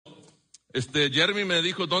Jeremy me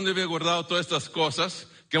dijo dónde había guardado todas estas cosas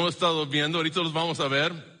que hemos estado viendo. Ahorita los vamos a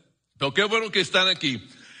ver. Pero qué bueno que están aquí.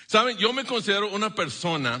 Saben, yo me considero una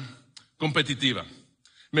persona competitiva.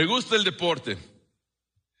 Me gusta el deporte.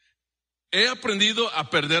 He aprendido a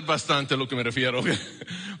perder bastante, a lo que me refiero,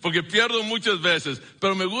 porque pierdo muchas veces,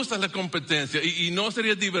 pero me gusta la competencia y no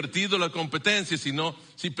sería divertido la competencia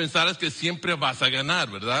si pensaras que siempre vas a ganar,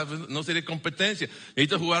 ¿verdad? No sería competencia.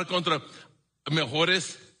 Necesitas jugar contra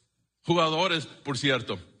mejores jugadores, por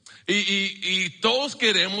cierto. Y todos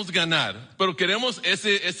queremos ganar, pero queremos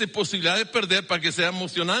esa posibilidad de perder para que sea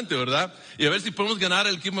emocionante, ¿verdad? Y a ver si podemos ganar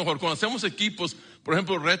el equipo mejor. Cuando hacemos equipos, por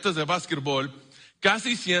ejemplo, retas de básquetbol,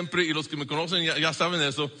 casi siempre, y los que me conocen ya saben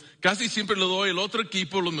eso, casi siempre le doy al otro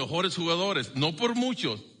equipo los mejores jugadores. No por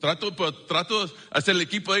mucho. Trato de hacer el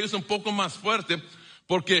equipo de ellos un poco más fuerte,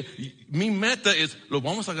 porque mi meta es, los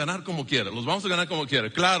vamos a ganar como quiera.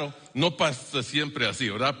 Claro, no pasa siempre así,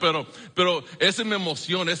 ¿verdad? Pero esa me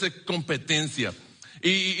emociona, esa competencia.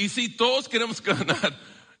 Y si todos queremos ganar,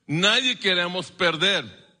 nadie queremos perder.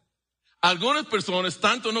 Algunas personas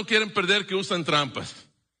tanto no quieren perder que usan trampas.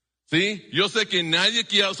 ¿Sí? Yo sé que nadie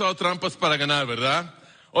aquí ha usado trampas para ganar, ¿verdad?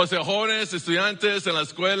 O sea, jóvenes, estudiantes en la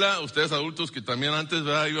escuela, ustedes adultos que también antes,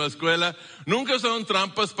 ¿verdad? Iban a la escuela, nunca usaron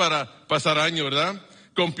trampas para pasar año, ¿verdad?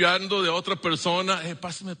 Confiando de otra persona,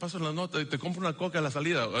 pásame la nota, te compro una coca a la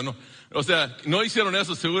salida. Bueno, o sea, no hicieron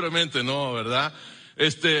eso seguramente, no, ¿verdad?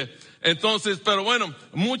 Entonces, pero bueno,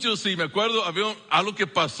 muchos sí, me acuerdo, había algo que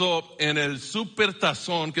pasó en el Super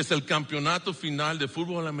Tazón, que es el campeonato final de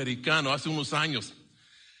fútbol americano hace unos años.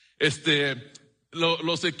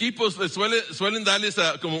 Los equipos suelen darles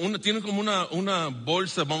tienen como una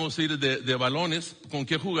bolsa, vamos a decir, de balones con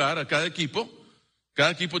que jugar a cada equipo.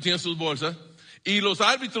 Cada equipo tiene sus bolsas. Y los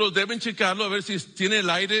árbitros deben checarlo a ver si tiene el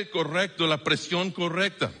aire correcto, la presión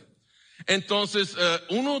correcta. Entonces,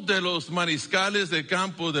 uno de los mariscales de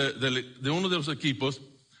campo de uno de los equipos,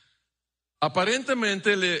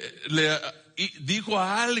 aparentemente le dijo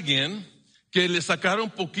a alguien que le sacara un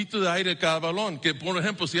poquito de aire a cada balón. Que, por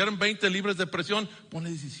ejemplo, si eran 20 libras de presión, ponle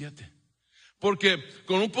 17. Porque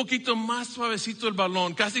con un poquito más suavecito el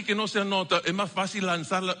balón, casi que no se anota, es más fácil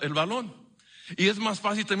lanzar el balón. Y es más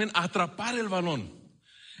fácil también atrapar el balón.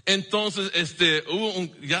 Entonces,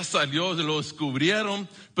 ya salió, lo descubrieron,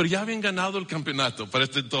 pero ya habían ganado el campeonato para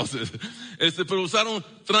entonces. Pero usaron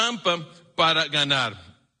trampa para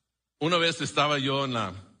ganar. Una vez estaba yo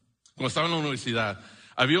cuando estaba en la universidad,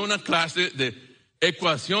 había una clase de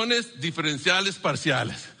ecuaciones diferenciales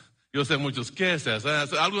parciales. Yo sé muchos, ¿qué es eso?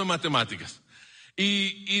 Es algo de matemáticas.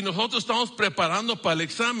 Y nosotros estamos preparando para el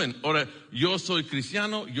examen. Ahora, yo soy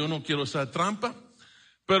cristiano, yo no quiero usar trampa,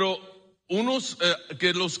 pero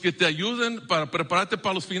los que te ayuden para prepararte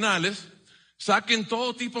para los finales, saquen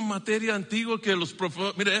todo tipo de materia antigua que los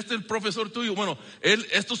profesores, mira, este es el profesor tuyo, bueno,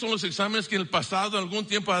 estos son los exámenes que en el pasado algún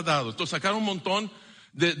tiempo ha dado. Entonces sacaron un montón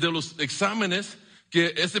de los exámenes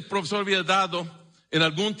que ese profesor había dado en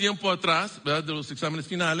algún tiempo atrás, ¿verdad? De los exámenes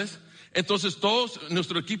finales. Entonces todos,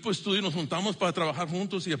 nuestro equipo de estudio, nos juntamos para trabajar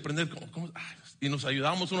juntos y aprender y nos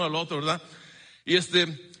ayudamos uno al otro, ¿verdad?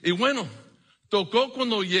 Y bueno, tocó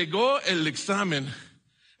cuando llegó el examen,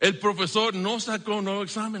 el profesor no sacó un nuevo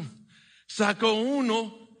examen, sacó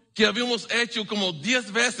uno que habíamos hecho como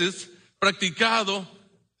 10 veces, practicado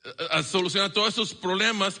a solucionar todos esos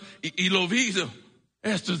problemas, y lo vi.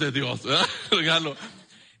 Esto es de Dios, ¿verdad? Regalo.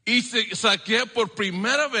 Y saqué por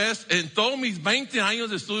primera vez en todos mis 20 años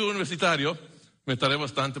de estudio universitario, me tardé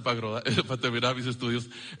bastante para terminar mis estudios,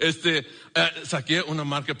 saqué una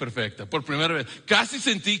marca perfecta, por primera vez. Casi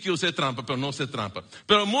sentí que usé trampa, pero no usé trampa.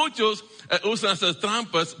 Pero muchos usan esas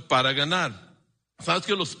trampas para ganar. ¿Sabes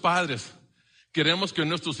que los padres queremos que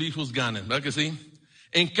nuestros hijos ganen, verdad que sí?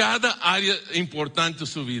 En cada área importante de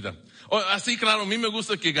su vida. Así, claro, a mí me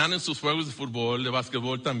gusta que ganen sus juegos de fútbol, de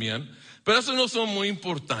básquetbol también, pero esos no son muy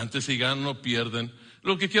importantes, si ganan o pierden.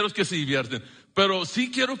 Lo que quiero es que se divierten, pero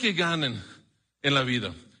sí quiero que ganen en la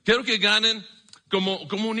vida. Quiero que ganen como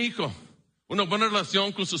un hijo, una buena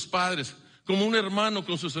relación con sus padres, como un hermano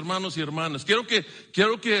con sus hermanos y hermanas. Quiero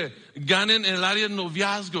que ganen en el área del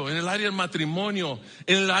noviazgo, en el área del matrimonio,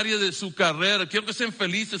 en el área de su carrera. Quiero que sean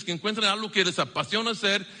felices, que encuentren algo que les apasiona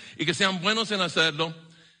hacer y que sean buenos en hacerlo.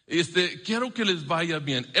 Quiero que les vaya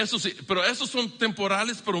bien. Eso sí, pero esos son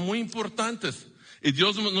temporales, pero muy importantes. Y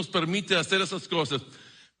Dios nos permite hacer esas cosas.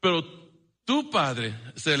 Pero tu Padre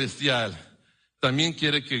Celestial también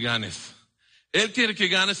quiere que ganes. Él quiere que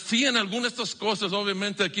ganes, sí, en algunas de estas cosas,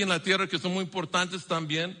 obviamente aquí en la tierra, que son muy importantes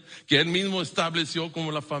también, que Él mismo estableció,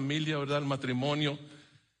 como la familia, ¿verdad? El matrimonio,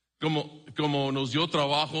 como nos dio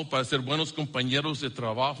trabajo para ser buenos compañeros de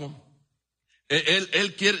trabajo.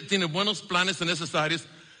 Él tiene buenos planes en esas áreas,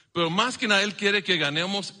 pero más que nada Él quiere que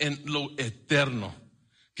ganemos en lo eterno.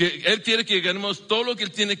 Que Él quiere que ganemos todo lo que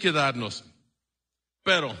Él tiene que darnos.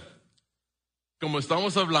 Pero, como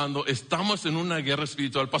estamos hablando, estamos en una guerra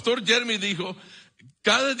espiritual. El pastor Jeremy dijo,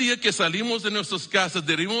 cada día que salimos de nuestras casas,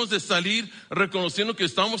 debemos de salir reconociendo que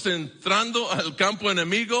estamos entrando al campo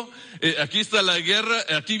enemigo. Aquí está la guerra,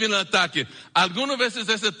 aquí viene el ataque. Algunas veces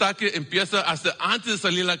ese ataque empieza hasta antes de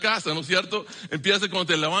salir de la casa, ¿no es cierto? Empieza cuando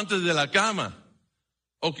te levantas de la cama.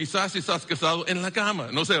 O quizás si estás casado en la cama,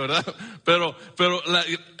 no sé, ¿verdad? Pero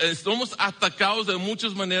estamos atacados de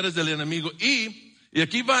muchas maneras del enemigo. Y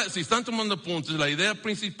aquí va, si están tomando apuntes, la idea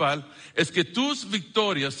principal es que tus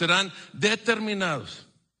victorias serán determinadas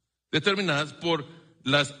por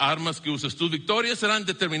las armas que usas. Tus victorias serán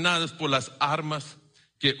determinadas por las armas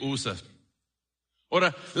que usas.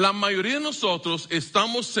 Ahora, la mayoría de nosotros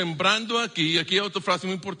estamos sembrando aquí hay otra frase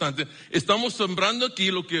muy importante, estamos sembrando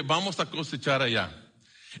aquí lo que vamos a cosechar allá.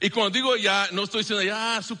 Y cuando digo ya, no estoy diciendo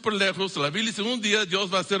ya súper lejos. La Biblia dice un día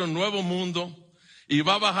Dios va a hacer un nuevo mundo y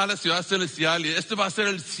va a bajar la ciudad celestial y este va a ser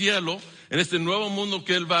el cielo en este nuevo mundo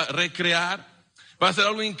que Él va a recrear. Va a ser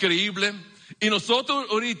algo increíble. Y nosotros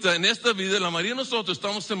ahorita en esta vida, la mayoría de nosotros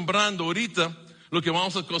estamos sembrando ahorita lo que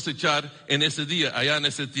vamos a cosechar en ese día, allá en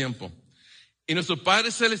ese tiempo. Y nuestro Padre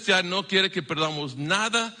Celestial no quiere que perdamos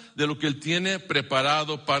nada de lo que Él tiene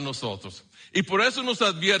preparado para nosotros. Y por eso nos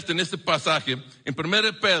advierte en este pasaje, en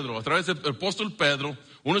 1 Pedro, a través del apóstol Pedro,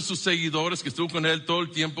 uno de sus seguidores que estuvo con él todo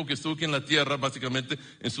el tiempo que estuvo aquí en la tierra, básicamente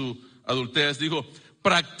en su adultez, dijo,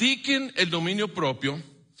 practiquen el dominio propio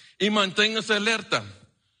y manténganse alerta.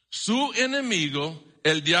 Su enemigo,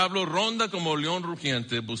 el diablo, ronda como león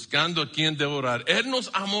rugiente buscando a quien devorar. Él nos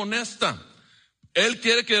amonesta. Él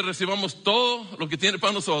quiere que recibamos todo lo que tiene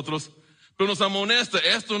para nosotros, pero nos amonesta.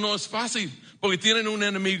 Esto no es fácil porque tienen un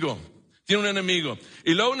enemigo. Tiene un enemigo.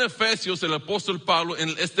 Y luego en Efesios, el apóstol Pablo,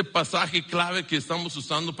 en este pasaje clave que estamos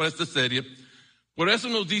usando para esta serie, por eso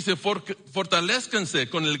nos dice, fortalezcanse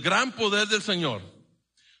con el gran poder del Señor.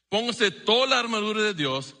 Pónganse toda la armadura de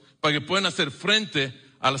Dios para que puedan hacer frente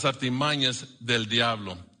a las artimañas del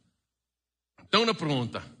diablo. Tengo una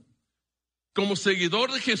pregunta. Como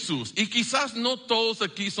seguidor de Jesús, y quizás no todos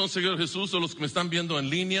aquí son seguidores de Jesús o los que me están viendo en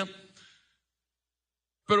línea,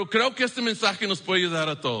 pero creo que este mensaje nos puede ayudar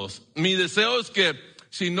a todos. Mi deseo es que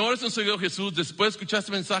si no eres un seguidor de Jesús, después de escuchar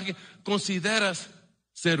este mensaje, consideras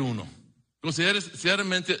ser uno. Consideres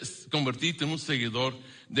seriamente convertirte en un seguidor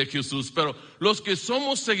de Jesús. Pero los que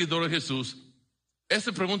somos seguidores de Jesús,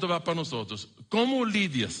 esta pregunta va para nosotros. ¿Cómo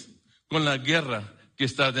lidias con la guerra que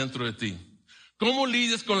está dentro de ti? ¿Cómo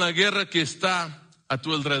lidias con la guerra que está a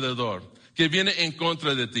tu alrededor, que viene en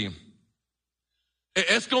contra de ti?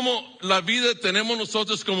 Es como la vida tenemos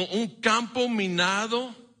nosotros como un campo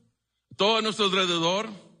minado todo a nuestro alrededor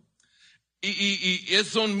y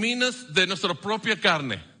son minas de nuestra propia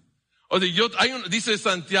carne. O sea, dice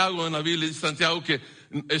Santiago en la Biblia, dice Santiago que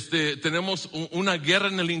tenemos una guerra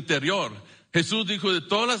en el interior. Jesús dijo, de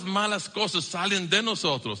todas las malas cosas salen de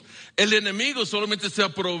nosotros. El enemigo solamente se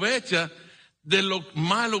aprovecha de lo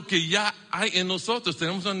malo que ya hay en nosotros.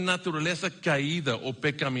 Tenemos una naturaleza caída o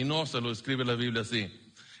pecaminosa, lo escribe la Biblia así.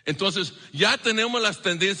 Entonces ya tenemos las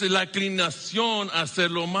tendencias, la inclinación a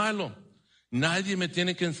hacer lo malo. Nadie me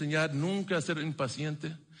tiene que enseñar nunca a ser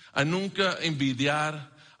impaciente, a nunca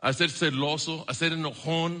envidiar, a ser celoso, a ser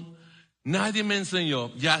enojón. Nadie me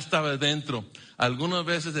enseñó, ya estaba dentro. Algunas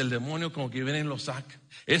veces el demonio como que viene y lo saca.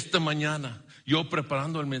 Esta mañana yo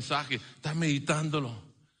preparando el mensaje, estaba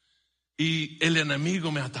meditándolo. Y el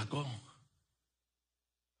enemigo me atacó.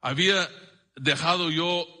 Había dejado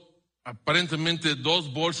yo aparentemente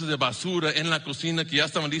 2 bolsas de basura en la cocina que ya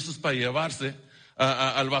estaban listos para llevarse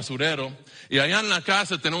al basurero. Y allá en la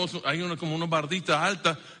casa hay como una bardita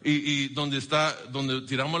alta y donde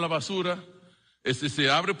tiramos la basura. Se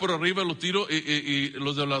abre por arriba, lo tiro y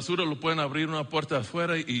los de la basura lo pueden abrir una puerta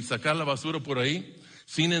afuera y sacar la basura por ahí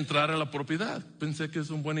sin entrar a la propiedad. Pensé que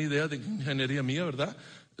es una buena idea de ingeniería mía, ¿verdad?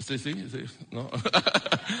 Sí, no.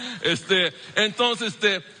 Entonces,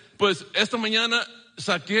 pues esta mañana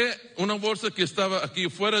saqué una bolsa que estaba aquí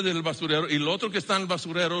fuera del basurero y lo otro que está en el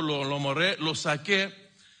basurero lo amarré, lo saqué.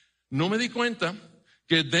 No me di cuenta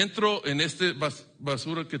que dentro en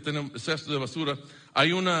basura que tenemos, cesto de basura,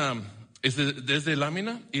 hay desde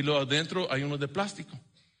lámina y luego adentro hay uno de plástico.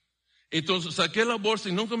 Entonces saqué la bolsa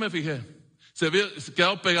y nunca me fijé. Se había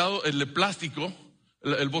quedado pegado el de plástico,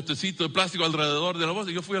 el botecito de plástico alrededor de la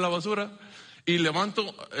bolsa. Yo fui a la basura y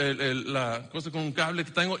levanto la cosa con un cable que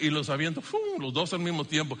tengo y los aviento, los 2 al mismo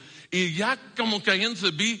tiempo. Y ya como cayéndose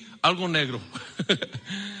vi algo negro.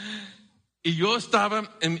 Y yo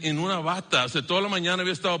estaba en una bata, o sea, toda la mañana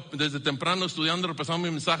había estado desde temprano estudiando, repasando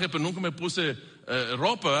mi mensaje, pero nunca me puse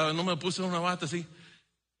ropa, no me puse una bata así.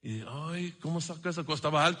 Y ay, ¿cómo saca esa cosa?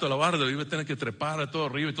 Estaba alto la barda, iba a tener que trepar a todo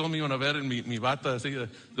arriba y todos me iban a ver en mi bata así de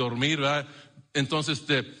dormir, ¿verdad? Entonces,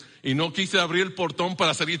 y no quise abrir el portón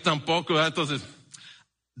para salir tampoco, ¿verdad? Entonces,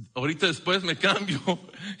 ahorita después me cambio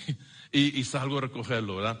y salgo a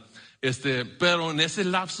recogerlo, ¿verdad? Pero en ese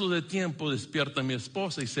lapso de tiempo despierta mi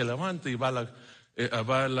esposa y se levanta y va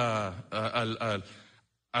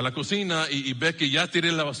a la cocina y ve que ya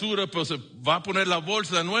tiré la basura, pero se va a poner la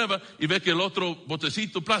bolsa nueva y ve que el otro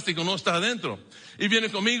botecito plástico no está adentro. Y viene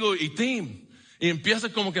conmigo y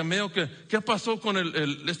empieza como que medio que, ¿qué pasó con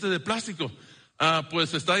el de plástico?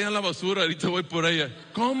 Pues está allá en la basura, ahorita voy por ella.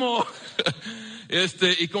 ¿Cómo?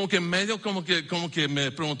 Y como que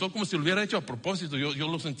me preguntó como si lo hubiera hecho a propósito. Yo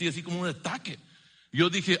lo sentí así como un ataque. Yo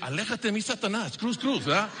dije, aléjate de mí, Satanás, cruz,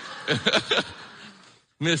 ¿verdad?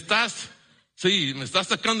 me estás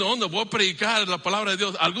sacando onda, voy a predicar la palabra de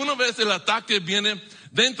Dios. Alguna vez el ataque viene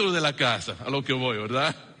dentro de la casa, a lo que voy,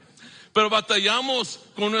 ¿verdad? Pero batallamos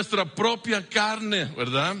con nuestra propia carne,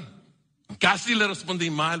 ¿verdad? Casi le respondí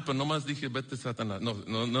mal, pero nomás dije, vete, Satanás.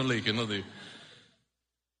 No le dije, no dije.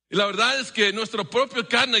 Y la verdad es que nuestra propia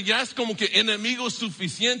carne ya es como que enemigo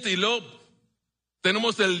suficiente y luego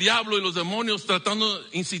tenemos el diablo y los demonios tratando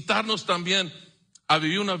de incitarnos también a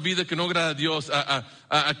vivir una vida que no agrada a Dios,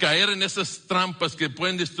 a caer en esas trampas que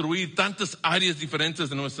pueden destruir tantas áreas diferentes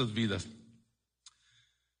de nuestras vidas.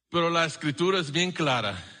 Pero la Escritura es bien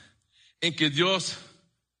clara en que Dios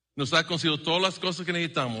nos ha concedido todas las cosas que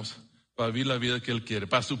necesitamos para vivir la vida que Él quiere,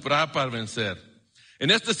 para superar, para vencer.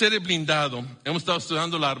 En esta serie Blindado hemos estado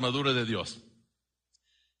estudiando la armadura de Dios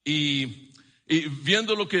y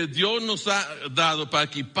viendo lo que Dios nos ha dado para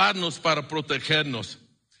equiparnos, para protegernos.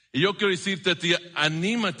 Y yo quiero decirte a ti,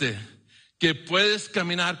 anímate que puedes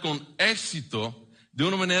caminar con éxito de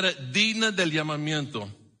una manera digna del llamamiento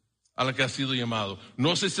a la que has sido llamado.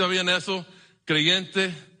 No sé si sabían eso,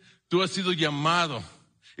 creyente, tú has sido llamado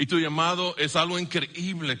y tu llamado es algo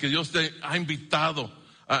increíble que Dios te ha invitado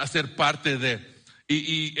a ser parte de.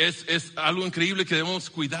 Y es algo increíble que debemos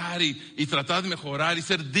cuidar y tratar de mejorar y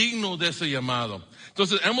ser digno de ese llamado.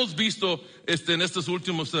 Entonces, hemos visto en estas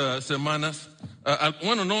últimas semanas,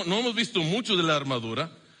 no hemos visto mucho de la armadura,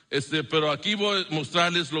 pero aquí voy a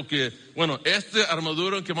mostrarles esta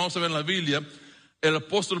armadura que vamos a ver en la Biblia, el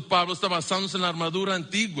apóstol Pablo está basándose en la armadura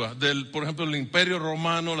antigua por ejemplo, el Imperio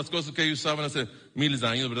Romano, las cosas que ellos usaban hace miles de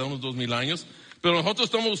años, ¿verdad? Unos 2000 años. Pero nosotros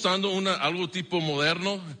estamos usando algo tipo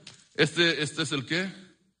moderno. Este es el ¿qué?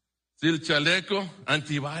 Sí, el chaleco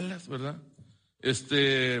antibalas, ¿verdad?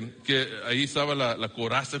 Que ahí estaba la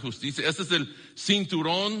coraza de justicia. Este es el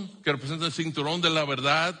cinturón que representa el cinturón de la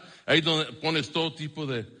verdad. Ahí donde pones todo tipo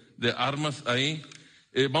de armas ahí.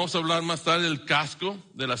 Vamos a hablar más tarde del casco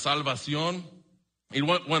de la salvación. Y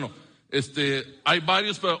hay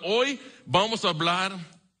varios, pero hoy vamos a hablar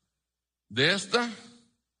de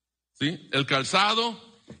 ¿sí? El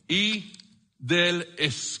calzado y del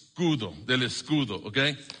escudo, ¿ok?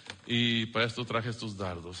 Y para esto traje estos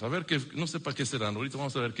dardos. A ver qué, no sé para qué serán, ahorita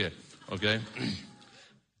vamos a ver qué, ¿ok?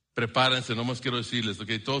 Prepárense, nomás quiero decirles,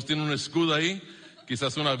 ¿ok? Todos tienen un escudo ahí,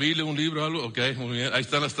 quizás una Biblia, un libro, algo, ¿ok? Muy bien, ahí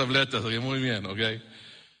están las tabletas, ¿ok? Muy bien, ¿ok?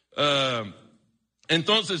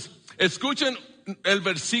 Entonces, escuchen el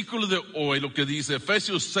versículo de hoy, lo que dice,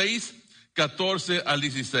 Efesios 6, 14 al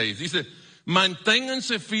 16. Dice,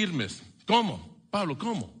 manténganse firmes. ¿Cómo? Pablo,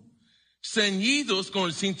 ¿cómo? Ceñidos con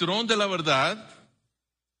el cinturón de la verdad,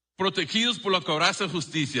 protegidos por la coraza de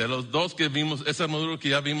justicia, los dos que vimos, esa armadura que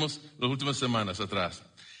ya vimos las últimas semanas atrás.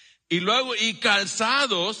 Y luego, y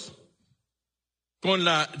calzados con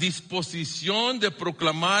la disposición de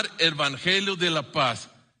proclamar el evangelio de la paz.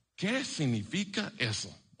 ¿Qué significa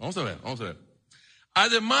eso? Vamos a ver.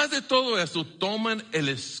 Además de todo esto, toman el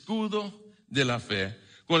escudo de la fe,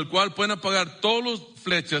 con el cual pueden apagar todas las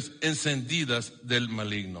flechas encendidas del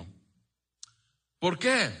maligno. ¿Por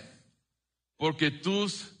qué? Porque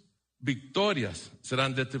tus victorias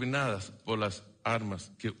serán determinadas por las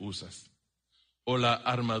armas que usas o la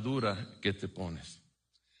armadura que te pones.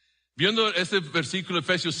 Viendo este versículo,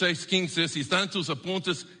 Efesios 6:15, si están en tus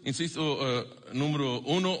apuntes, insisto, número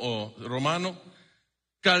 1 o romano,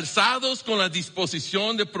 calzados con la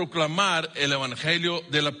disposición de proclamar el evangelio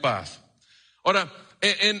de la paz. Ahora,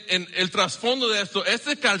 en el trasfondo de esto,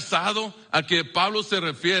 este calzado a que Pablo se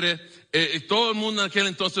refiere, todo el mundo en aquel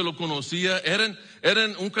entonces lo conocía,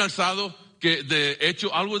 eran un calzado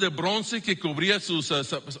hecho algo de bronce que cubría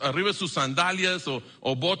arriba sus sandalias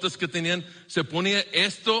o botas que tenían. Se ponía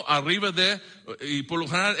esto arriba y por lo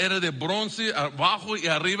general era de bronce, abajo y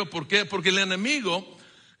arriba. ¿Por qué? Porque el enemigo,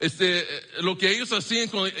 lo que ellos hacían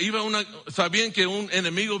cuando sabían que un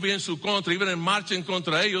enemigo venía en su contra, iban en marcha en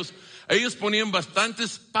contra de ellos ponían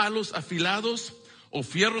bastantes palos afilados o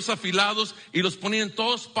fierros afilados y los ponían en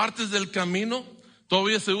todas partes del camino.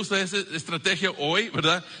 Todavía se usa esa estrategia hoy,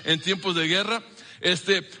 ¿verdad? En tiempos de guerra.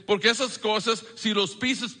 Porque esas cosas, si los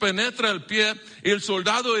pisas, penetra el pie, el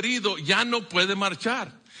soldado herido ya no puede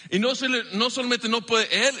marchar. Y no solamente no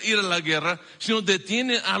puede él ir a la guerra, sino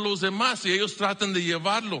detiene a los demás y ellos tratan de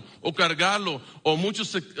llevarlo o cargarlo, o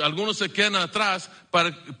algunos se quedan atrás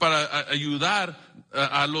para ayudar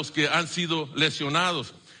a los que han sido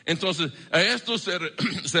lesionados. Entonces, a esto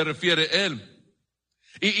se refiere él.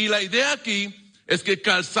 Y la idea aquí es que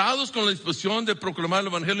calzados con la disposición de proclamar el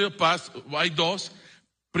evangelio de paz, hay dos.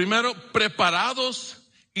 Primero, preparados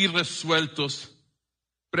y resueltos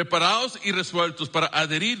para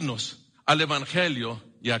adherirnos al evangelio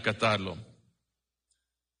y acatarlo.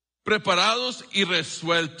 Preparados y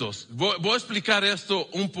resueltos. Voy a explicar esto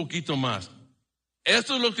un poquito más.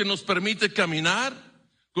 Esto es lo que nos permite caminar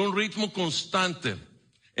con un ritmo constante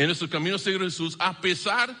en nuestro camino a seguir a Jesús, a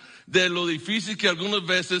pesar de lo difícil que algunas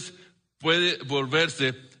veces puede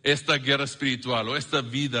volverse esta guerra espiritual o esta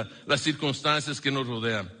vida, las circunstancias que nos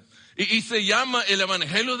rodean. Y se llama el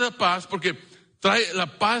evangelio de paz porque trae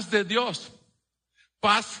la paz de Dios.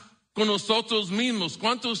 Paz con nosotros mismos.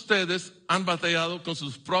 ¿Cuántos de ustedes han batallado con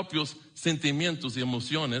sus propios sentimientos y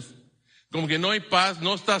emociones? Como que no hay paz,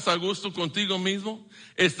 no estás a gusto contigo mismo,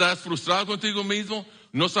 estás frustrado contigo mismo,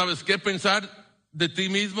 no sabes qué pensar de ti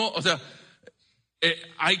mismo. O sea,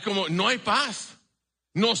 no hay paz.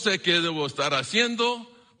 No sé qué debo estar haciendo,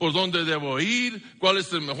 por dónde debo ir, cuál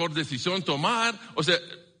es la mejor decisión tomar. O sea,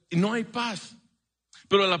 no hay paz.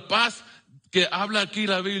 Pero la paz que habla aquí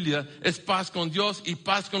la Biblia es paz con Dios y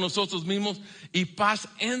paz con nosotros mismos y paz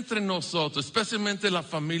entre nosotros, especialmente la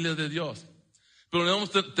familia de Dios. Pero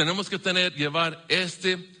tenemos que llevar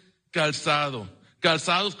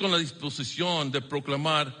calzados con la disposición de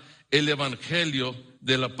proclamar el evangelio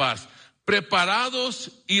de la paz,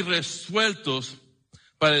 preparados y resueltos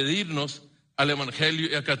para adherirnos al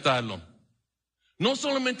evangelio y acatarlo. No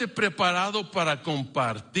solamente preparado para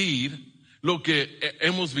compartir lo que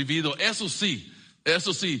hemos vivido, eso sí,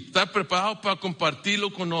 estar preparado para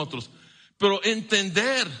compartirlo con otros, pero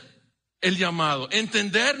entender el llamado,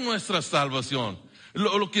 entender nuestra salvación,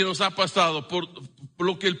 lo que nos ha pasado, por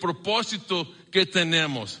lo que el propósito que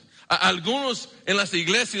tenemos. Algunos en las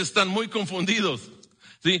iglesias están muy confundidos,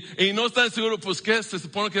 ¿sí? Y no están seguros, pues, ¿qué se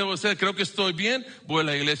supone que debo hacer? Creo que estoy bien, voy a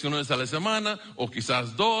la iglesia una vez a la semana, o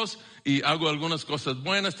quizás dos, y hago algunas cosas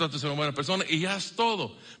buenas, trato de ser una buena persona, y ya es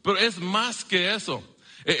todo. Pero es más que eso.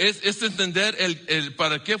 Es entender el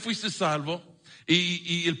para qué fuiste salvo,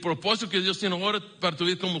 y el propósito que Dios tiene ahora para tu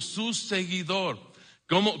vida como su seguidor.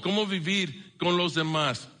 Cómo vivir con los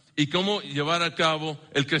demás y cómo llevar a cabo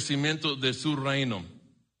el crecimiento de su reino.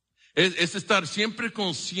 Es estar siempre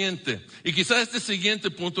consciente. Y quizás este siguiente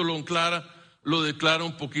punto lo declara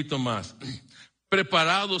un poquito más.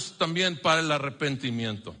 Preparados también para el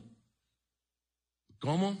arrepentimiento.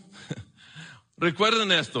 ¿Cómo?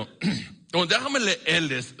 Recuerden esto. Déjame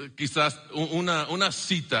leerles quizás una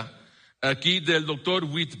cita aquí del Dr.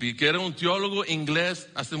 Whitby, que era un teólogo inglés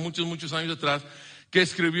hace muchos años atrás, que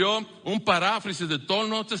escribió un paráfrasis de todo el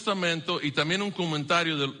Nuevo Testamento y también un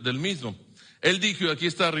comentario del mismo. Él dijo, aquí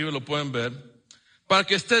está arriba, lo pueden ver: para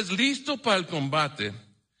que estés listo para el combate,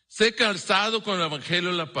 sé calzado con el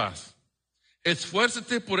evangelio de la paz.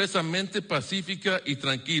 Esfuérzate por esa mente pacífica y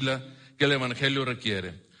tranquila que el evangelio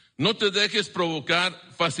requiere. No te dejes provocar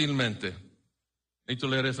fácilmente. ¿Necesito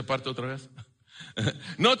leer esa parte otra vez?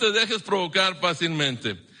 No te dejes provocar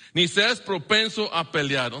fácilmente, ni seas propenso a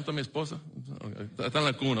pelear. ¿Dónde está mi esposa? Está en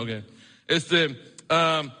la cuna, ok.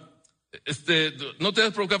 No te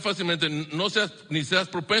dejes provocar fácilmente, ni seas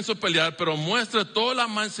propenso a pelear, pero muestra toda la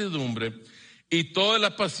mansedumbre y toda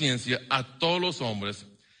la paciencia a todos los hombres.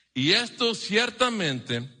 Y esto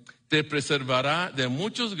ciertamente te preservará de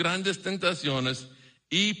muchas grandes tentaciones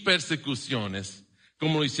y persecuciones,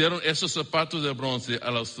 como lo hicieron esos zapatos de bronce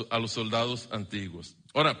a los soldados antiguos.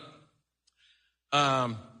 Ahora,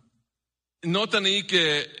 notan ahí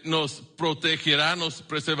que nos protegerá, nos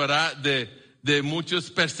preservará de muchas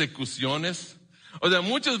persecuciones. O sea,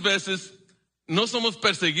 muchas veces no somos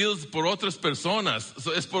perseguidos por otras personas,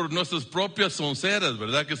 es por nuestras propias sonceras,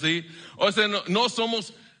 ¿verdad que sí? O sea, no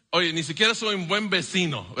somos Oye, ni siquiera soy un buen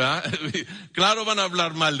vecino, ¿verdad? Claro, van a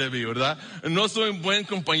hablar mal de mí, ¿verdad? No soy un buen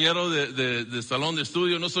compañero de salón de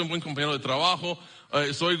estudio, no soy un buen compañero de trabajo,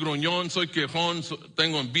 soy gruñón, soy quejón,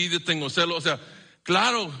 tengo envidia, tengo celo. O sea,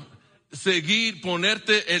 claro,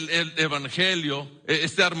 ponerte el evangelio,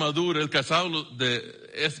 esta armadura, el calzado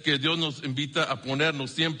es que Dios nos invita a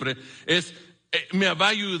ponernos siempre, me va a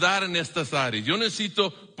ayudar en estas áreas. Yo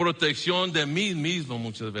necesito protección de mí mismo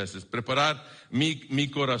muchas veces, preparar mi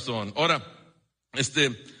corazón. Ahora,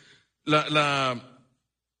 déjame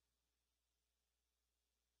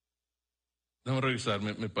revisar,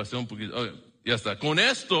 me pasé un poquito. Okay, ya está. Con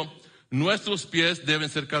esto, nuestros pies deben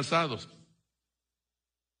ser calzados.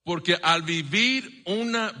 Porque al vivir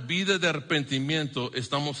una vida de arrepentimiento,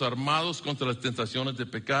 estamos armados contra las tentaciones de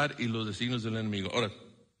pecar y los designios del enemigo. Ahora,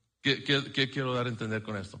 ¿qué quiero dar a entender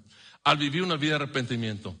con esto? Al vivir una vida de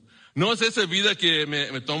arrepentimiento. No es esa vida que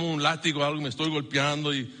me tomo un látigo o algo y me estoy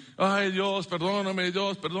golpeando y, ay Dios, perdóname,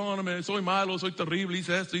 soy malo, soy terrible,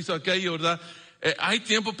 hice esto, hice aquello, ¿verdad? Hay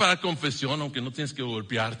tiempo para confesión, aunque no tienes que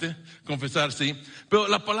golpearte, confesar sí. Pero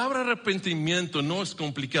la palabra arrepentimiento no es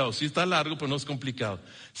complicado, sí está largo, pero no es complicado.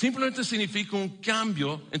 Simplemente significa un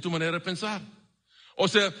cambio en tu manera de pensar. O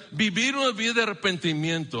sea, vivir una vida de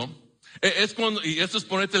arrepentimiento es cuando, y esto es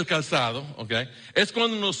ponerte el calzado, ¿ok? Es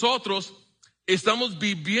cuando nosotros estamos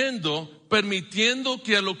viviendo, permitiendo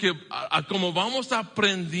que a como vamos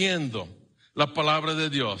aprendiendo la palabra de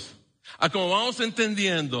Dios, a como vamos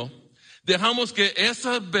entendiendo, dejamos que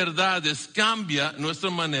esas verdades cambien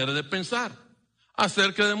nuestra manera de pensar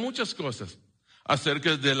acerca de muchas cosas,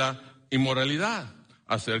 acerca de la inmoralidad,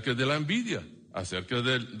 acerca de la envidia, acerca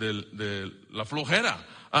de la flojera,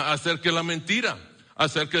 acerca de la mentira,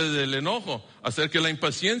 acerca del enojo, acerca de la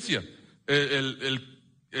impaciencia,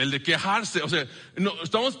 el de quejarse. O sea, no,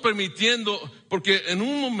 estamos permitiendo, porque en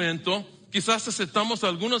un momento quizás aceptamos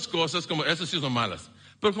algunas cosas como esas sí son malas,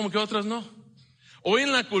 pero como que otras no. Hoy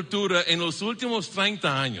en la cultura, en los últimos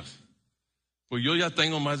 30 años, pues yo ya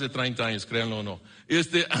tengo más de 30 años, créanlo o no.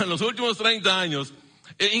 En los últimos 30 años,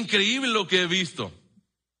 es increíble lo que he visto.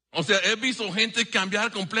 O sea, he visto gente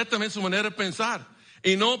cambiar completamente su manera de pensar.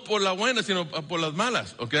 Y no por la buena, sino por las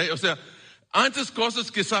malas, ¿ok? O sea, antes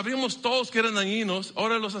cosas que sabíamos todos que eran dañinos,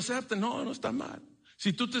 ahora los aceptan. No, no está mal.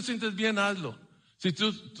 Si tú te sientes bien, hazlo. Si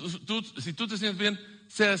tú te sientes bien,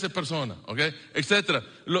 sea esa persona, ¿ok? Etcétera.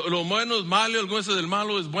 Lo bueno es malo, el hueso del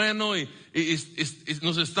malo es bueno y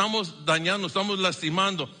nos estamos dañando, nos estamos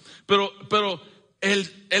lastimando. Pero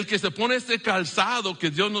el que se pone este calzado que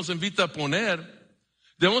Dios nos invita a poner,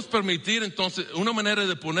 debemos permitir entonces, una manera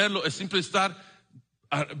de ponerlo es siempre estar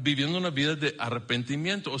viviendo una vida de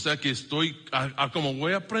arrepentimiento. O sea que como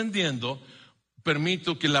voy aprendiendo,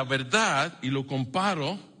 permito que la verdad, y lo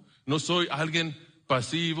comparo, no soy alguien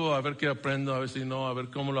pasivo, a ver qué aprendo, a ver si no, a ver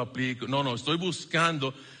cómo lo aplico. No, estoy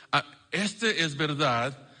buscando, es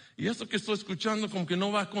verdad, y esto que estoy escuchando como que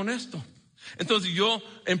no va con esto. Entonces yo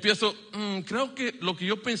empiezo, creo que lo que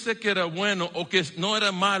yo pensé que era bueno o que no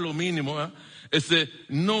era malo mínimo,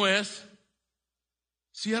 no es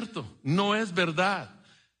cierto, no es verdad.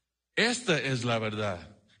 Esta es la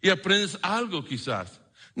verdad. Y aprendes algo quizás.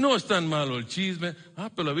 No es tan malo el chisme.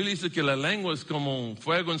 Pero la Biblia dice que la lengua es como un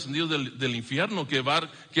fuego encendido del infierno que va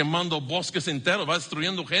quemando bosques enteros, va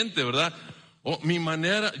destruyendo gente, ¿verdad? Mi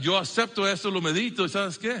manera, yo acepto eso, lo medito, ¿y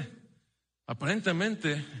sabes qué?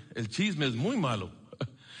 Aparentemente el chisme es muy malo.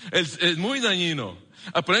 Es muy dañino.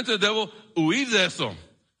 Aparentemente debo huir de eso.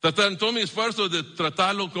 Tratar en todo mi esfuerzo de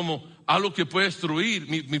tratarlo como algo que puede destruir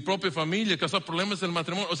mi propia familia, causar problemas en el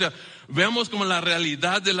matrimonio. O sea, veamos como la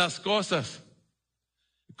realidad de las cosas.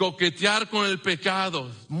 Coquetear con el pecado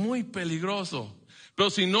es muy peligroso. Pero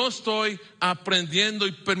si no estoy aprendiendo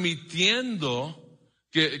y permitiendo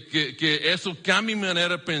que eso cambie mi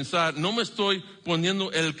manera de pensar, no me estoy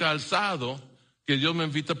poniendo el calzado que Dios me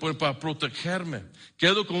invita a poner para protegerme.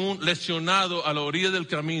 Quedo como un lesionado a la orilla del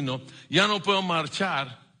camino. Ya no puedo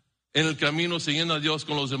marchar en el camino siguiendo a Dios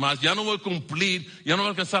con los demás. Ya no voy a cumplir, ya no voy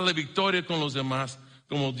a alcanzar la victoria con los demás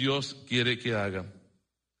como Dios quiere que haga.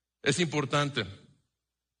 Es importante.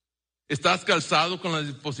 ¿Estás calzado con la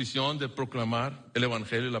disposición de proclamar el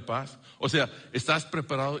evangelio y la paz? O sea, ¿estás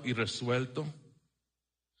preparado y resuelto?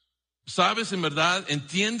 ¿Sabes en verdad?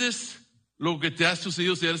 ¿Entiendes lo que te ha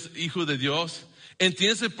sucedido si eres hijo de Dios?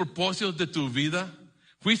 ¿Entiendes el propósito de tu vida?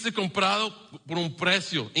 Fuiste comprado por un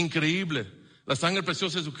precio increíble, la sangre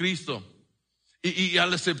preciosa de Jesucristo. Y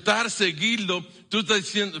al aceptar seguirlo, tú estás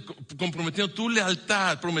diciendo, prometiendo tu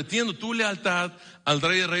lealtad al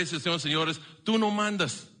Rey de Reyes y Señor de Señores. Tú no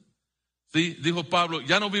mandas. ¿Sí? Dijo Pablo,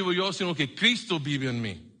 ya no vivo yo, sino que Cristo vive en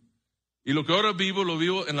mí. Y lo que ahora vivo, lo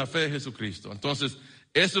vivo en la fe de Jesucristo. Entonces,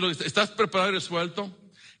 Eso es lo que estás preparado y resuelto.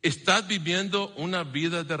 Estás viviendo una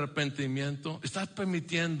vida de arrepentimiento. Estás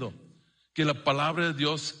permitiendo que la palabra de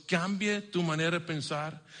Dios cambie tu manera de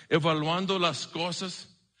pensar, evaluando las cosas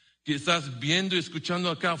que estás viendo y escuchando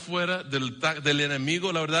acá afuera del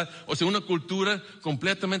enemigo, la verdad. O sea, una cultura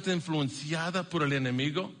completamente influenciada por el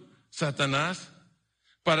enemigo, Satanás.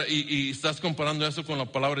 Y estás comparando eso con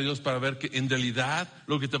la palabra de Dios para ver que en realidad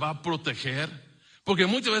lo que te va a proteger. Porque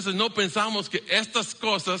muchas veces no pensamos que estas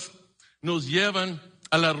cosas nos llevan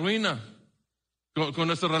a la ruina. Con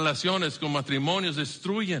nuestras relaciones, con matrimonios,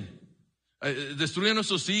 destruyen a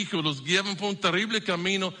nuestros hijos, los llevan por un terrible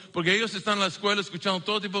camino, porque ellos están en la escuela escuchando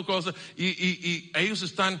todo tipo de cosas y ellos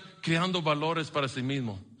están creando valores para sí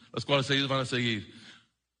mismos, los cuales ellos van a seguir.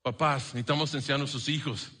 Papás, necesitamos enseñar a nuestros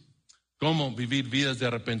hijos cómo vivir vidas de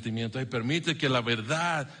arrepentimiento. Y permite que la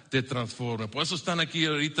verdad te transforme. Por eso están aquí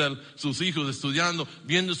ahorita sus hijos estudiando,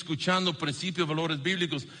 viendo, escuchando principios, valores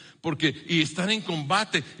bíblicos, y están en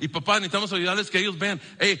combate. Y papá, necesitamos ayudarles que ellos vean,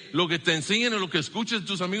 lo que te enseñan y lo que escuches de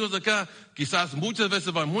tus amigos de acá, quizás muchas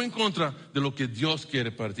veces va muy en contra de lo que Dios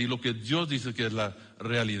quiere para ti, lo que Dios dice que es la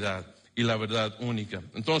realidad y la verdad única.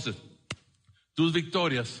 Entonces, tus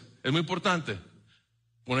victorias, es muy importante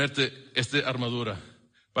ponerte esta armadura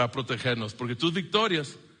para protegernos, porque tus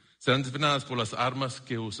victorias serán determinadas por las armas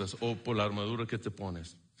que usas o por la armadura que te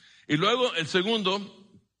pones. Y luego el segundo,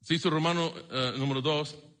 se hizo Romano número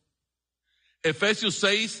 2, Efesios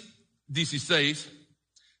 6, 16,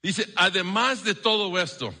 dice, además de todo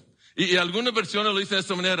esto, y algunas versiones lo dicen de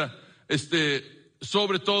esta manera,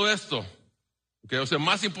 sobre todo esto, okay, o sea,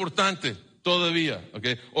 más importante todavía,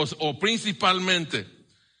 okay, o principalmente,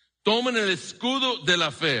 tomen el escudo de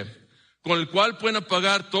la fe, con el cual pueden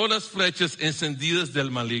apagar todas las flechas encendidas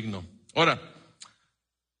del maligno. Ahora,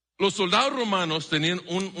 los soldados romanos tenían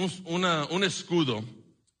un escudo,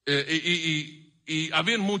 y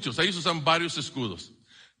habían muchos, ellos usan varios escudos,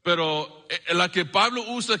 pero la que Pablo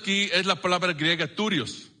usa aquí es la palabra griega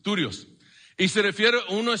turios, y se refiere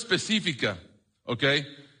a una específica, ¿ok?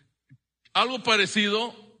 Algo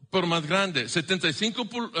parecido, pero más grande, 75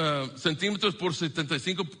 centímetros por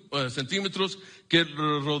 75 centímetros que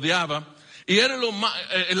rodeaba, y era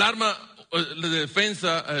el arma de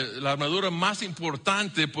defensa, la armadura más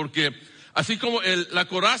importante, porque así como la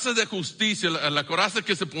coraza de justicia, la coraza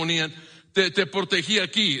que se ponían, te protegía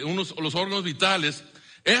aquí, los órganos vitales.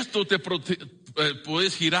 Esto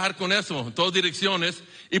puedes girar con eso en todas direcciones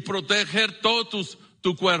y proteger todo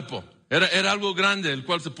tu cuerpo. Era algo grande, el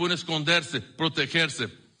cual se puede esconderse, protegerse.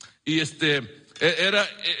 Y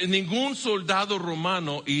ningún soldado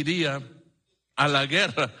romano iría a la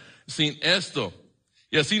guerra sin esto.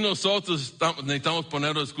 Y así nosotros necesitamos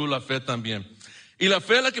poner en escudo la fe también. Y la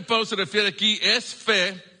fe a la que Pablo se refiere aquí es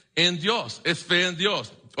fe en Dios, es fe en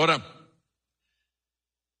Dios. Ahora,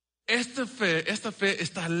 esta fe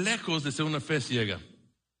está lejos de ser una fe ciega.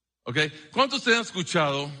 ¿Okay? ¿Cuántos de ustedes han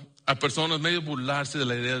escuchado a personas medio burlarse de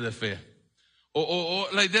la idea de fe? O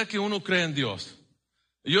la idea que uno cree en Dios.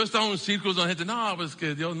 Yo he estado en círculos donde la gente, pues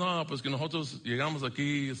que Dios, pues que nosotros llegamos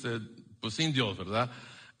aquí pues sin Dios, ¿verdad?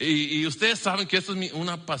 Y ustedes saben que esto es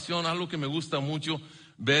una pasión, algo que me gusta mucho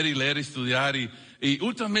ver y leer y estudiar. Y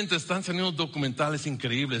últimamente están saliendo documentales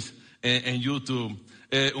increíbles en YouTube.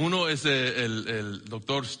 Uno es el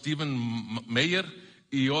doctor Stephen Meyer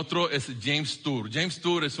y otro es James Tour. James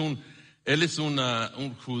Tour él es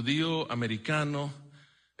un judío americano.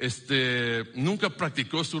 Nunca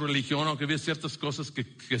practicó su religión, aunque había ciertas cosas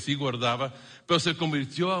que sí guardaba, pero se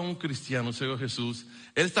convirtió a un cristiano, Señor Jesús.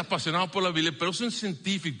 Él está apasionado por la Biblia, pero es un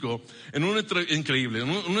científico en una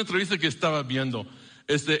entrevista que estaba viendo.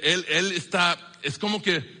 Él es como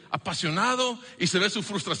que apasionado y se ve su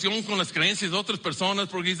frustración con las creencias de otras personas,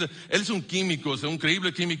 porque dice, él es un químico, es un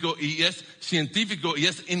increíble químico y es científico y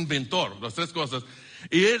es inventor, las tres cosas.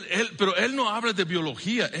 Pero él no habla de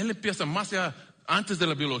biología, él empieza más allá. Antes de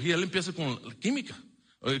la biología, él empieza con la química.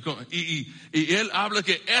 Y él habla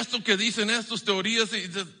que esto que dicen estas teorías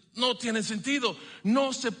no tiene sentido.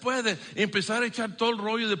 No se puede empezar a echar todo el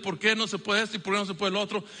rollo de por qué no se puede esto y por qué no se puede lo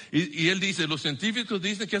otro. Y él dice, los científicos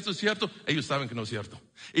dicen que esto es cierto, ellos saben que no es cierto.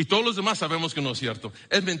 Y todos los demás sabemos que no es cierto.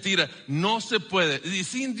 Es mentira, no se puede. Y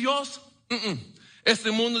sin Dios,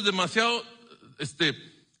 este mundo es demasiado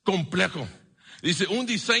complejo. Dice, un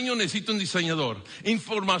diseño necesita un diseñador.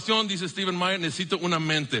 Información, dice Stephen Meyer, necesita una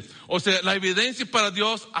mente. O sea, la evidencia para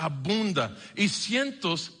Dios abunda. Y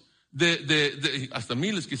cientos hasta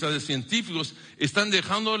miles quizás de científicos están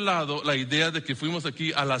dejando de lado la idea de que fuimos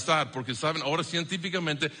aquí al azar, porque saben, ahora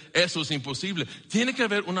científicamente eso es imposible. Tiene que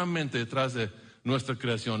haber una mente detrás de nuestra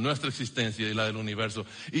creación, nuestra existencia y la del universo.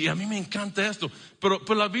 Y a mí me encanta esto. Pero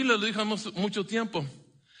la Biblia lo dijo hace mucho tiempo.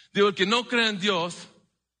 Digo, el que no cree en Dios,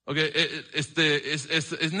 okay,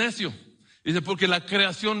 es necio. Dice, porque la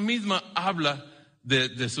creación misma habla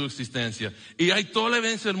de su existencia. Y hay toda la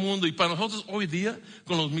evidencia del mundo. Y para nosotros hoy día,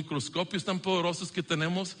 con los microscopios tan poderosos que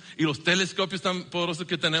tenemos y los telescopios tan poderosos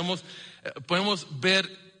que tenemos, podemos ver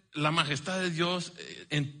la majestad de Dios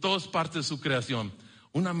en todas partes de su creación.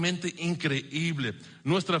 Una mente increíble.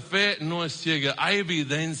 Nuestra fe no es ciega. Hay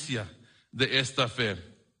evidencia de esta fe.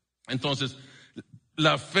 Entonces,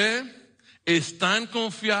 la fe es tan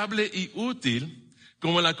confiable y útil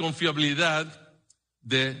como la confiabilidad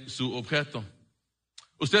de su objeto.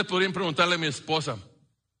 Ustedes podrían preguntarle a mi esposa,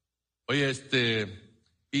 oye,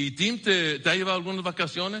 ¿y Tim te ha llevado algunas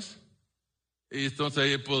vacaciones? Y entonces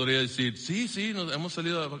ella podría decir, sí, nos hemos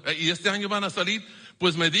salido de vacaciones. ¿Y este año van a salir?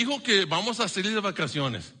 Pues me dijo que vamos a salir de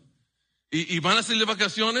vacaciones. ¿Y van a salir de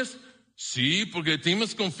vacaciones? Sí, porque Tim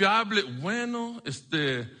es confiable. Bueno,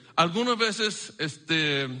 algunas veces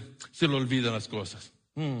se le olvidan las cosas.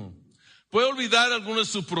 Puede olvidar algunas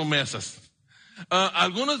de sus promesas.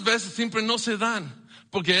 Algunas veces siempre no se dan.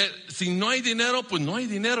 Porque si no hay dinero, pues no hay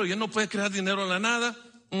dinero. Y él no puede crear dinero en la nada.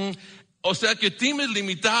 O sea que Tim es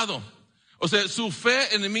limitado. O sea, su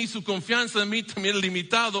fe en mí, su confianza en mí también es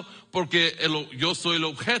limitado. Porque yo soy el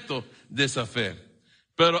objeto de esa fe.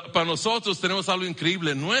 Pero para nosotros tenemos algo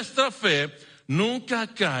increíble. Nuestra fe nunca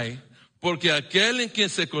cae. Porque aquel en quien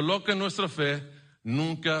se coloca nuestra fe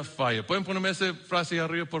nunca falla. ¿Pueden ponerme esa frase ahí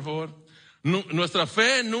arriba, por favor? Nuestra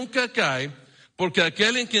fe nunca cae, porque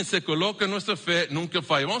aquel en quien se coloca nuestra fe nunca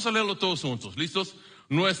falla. Vamos a leerlo todos juntos, ¿listos?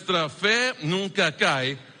 Nuestra fe nunca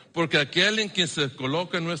cae, porque aquel en quien se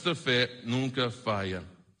coloca nuestra fe nunca falla.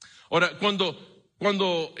 Ahora, cuando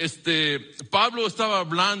Pablo estaba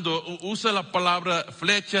hablando, usa la palabra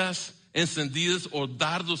flechas encendidas o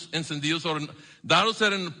dardos encendidos. Dardos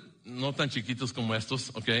eran no tan chiquitos como estos,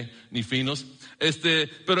 okay, ni finos,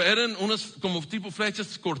 pero eran unas como tipo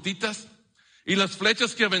flechas cortitas. Y las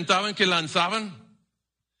flechas que aventaban, que lanzaban,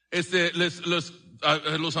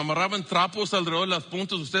 los amarraban trapos alrededor de las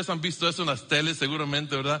puntas. Ustedes han visto eso en las teles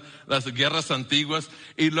seguramente, ¿verdad? Las guerras antiguas.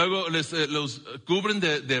 Y luego los cubren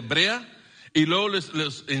de brea y luego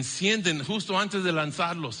les encienden justo antes de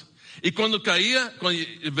lanzarlos. Y cuando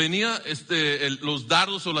venía los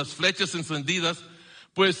dardos o las flechas encendidas,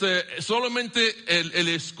 pues solamente el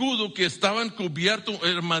escudo que estaban cubierto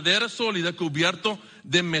en madera sólida, cubierto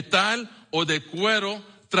de metal o de cuero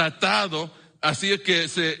tratado, así que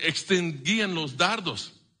se extinguían los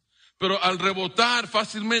dardos. Pero al rebotar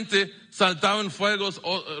fácilmente saltaban fuegos,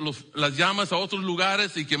 las llamas a otros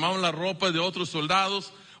lugares y quemaban la ropa de otros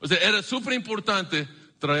soldados. O sea, era súper importante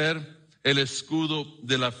traer el escudo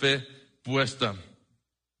de la fe puesta.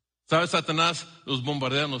 ¿Sabes? Satanás los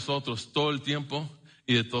bombardea a nosotros todo el tiempo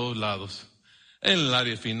y de todos lados. En el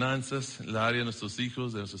área de finanzas, en el área de nuestros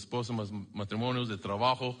hijos, de nuestros esposos, matrimonios, de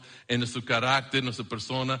trabajo, en nuestro carácter, nuestra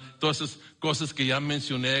persona, todas esas cosas que ya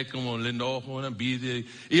mencioné, como el enojo, la envidia.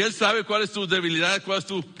 Y Él sabe cuál es tu debilidad, cuál es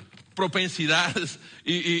tu propensidad.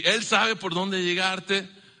 Y Él sabe por dónde llegarte.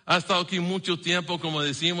 Ha estado aquí mucho tiempo, como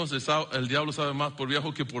decimos, el diablo sabe más por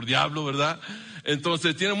viejo que por diablo, ¿verdad?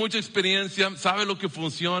 Entonces tiene mucha experiencia, sabe lo que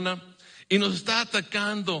funciona y nos está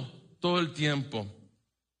atacando todo el tiempo.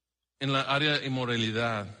 En la área de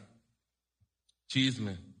inmoralidad,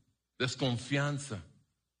 chisme, desconfianza,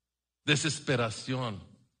 desesperación.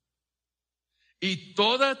 Y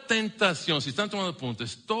toda tentación, si están tomando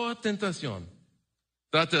apuntes, toda tentación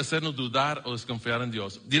trata de hacernos dudar o desconfiar en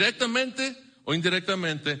Dios. Directamente o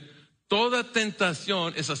indirectamente, toda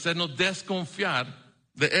tentación es hacernos desconfiar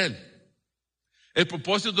de Él. El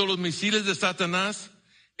propósito de los misiles de Satanás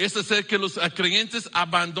es hacer que los creyentes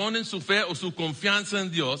abandonen su fe o su confianza en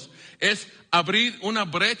Dios. Es abrir una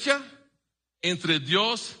brecha entre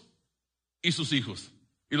Dios y sus hijos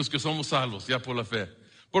y los que somos salvos ya por la fe.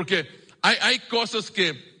 Porque hay cosas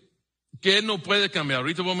que Él no puede cambiar.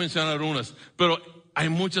 Ahorita voy a mencionar unas, pero hay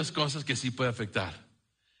muchas cosas que sí puede afectar.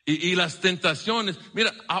 Y las tentaciones,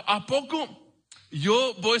 mira, ¿a poco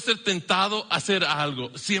yo voy a ser tentado a hacer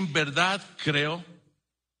algo si en verdad creo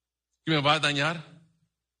que me va a dañar?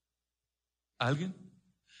 ¿Alguien?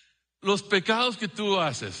 Los pecados que tú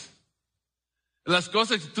haces, las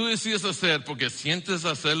cosas que tú decides hacer porque sientes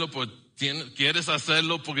hacerlo, porque quieres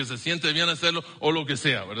hacerlo, porque se siente bien hacerlo o lo que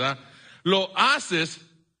sea, ¿verdad? Lo haces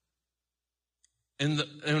en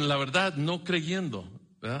la verdad no creyendo,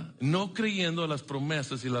 ¿verdad? No creyendo las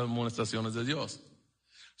promesas y las amonestaciones de Dios.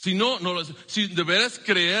 Si si de veras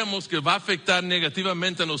creemos que va a afectar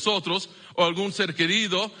negativamente a nosotros o a algún ser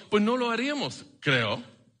querido, pues no lo haríamos, creo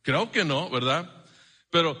que no, ¿verdad?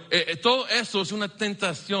 Pero todo eso es una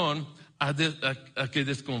tentación a que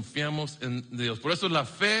desconfiamos en Dios. Por eso la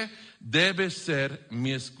fe debe ser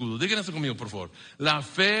mi escudo. Díganlo eso conmigo, por favor. La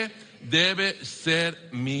fe debe ser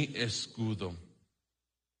mi escudo.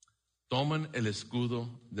 Tomen el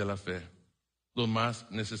escudo de la fe, lo más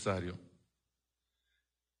necesario.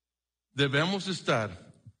 Debemos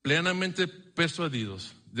estar plenamente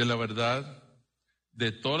persuadidos de la verdad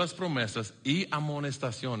de todas las promesas y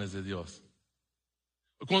amonestaciones de Dios.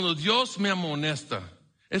 Cuando Dios me amonesta,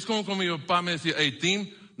 es como cuando mi papá me decía, hey, Tim,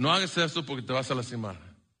 no hagas esto porque te vas a lastimar.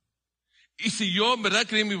 Y si yo en verdad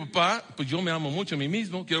creí en mi papá, pues yo me amo mucho a mí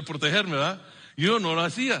mismo, quiero protegerme, ¿verdad? Yo no lo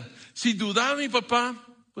hacía. Si dudaba mi papá,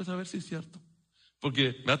 pues a ver si es cierto.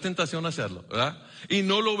 Porque me da tentación hacerlo, ¿verdad? Y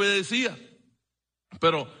no lo obedecía.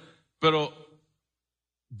 Pero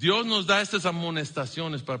Dios nos da estas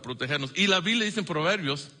amonestaciones para protegernos. Y la Biblia dice en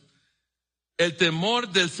Proverbios, el temor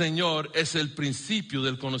del Señor es el principio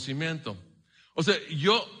del conocimiento. O sea,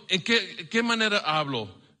 yo, ¿en qué manera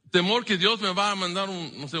hablo? ¿Temor que Dios me va a mandar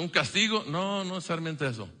un castigo? No necesariamente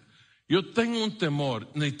eso. Yo tengo un temor,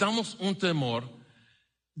 necesitamos un temor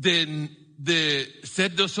de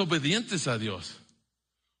ser desobedientes a Dios.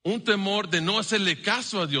 Un temor de no hacerle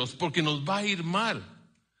caso a Dios porque nos va a ir mal.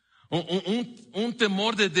 Un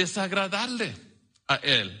temor de desagradarle a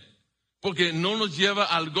Él. Porque no nos lleva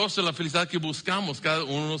al gozo y la felicidad que buscamos cada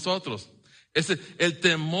uno de nosotros. El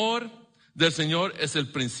temor del Señor es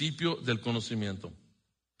el principio del conocimiento.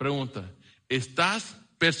 Pregunta, ¿estás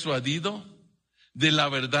persuadido de la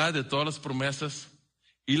verdad de todas las promesas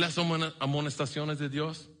y las amonestaciones de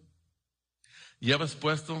Dios? ¿Llevas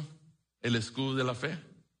puesto el escudo de la fe?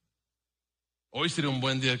 Hoy sería un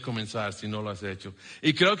buen día de comenzar si no lo has hecho.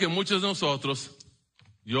 Y creo que muchos de nosotros,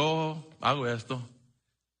 yo hago esto,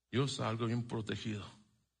 yo salgo bien protegido.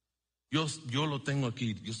 Yo lo tengo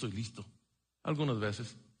aquí, yo estoy listo. Algunas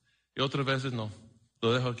veces. Y otras veces no.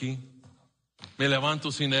 Lo dejo aquí. Me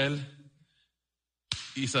levanto sin él.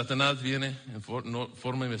 Y Satanás viene en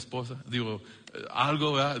forma de mi esposa. Digo,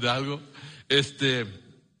 algo, ¿verdad? De algo.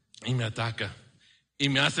 Y me ataca. Y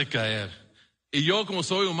me hace caer. Y yo, como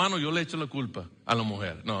soy humano, yo le echo la culpa a la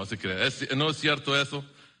mujer. No, se cree. No es cierto eso.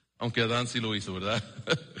 Aunque Adán sí lo hizo, ¿verdad?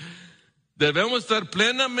 Debemos estar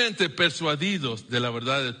plenamente persuadidos de la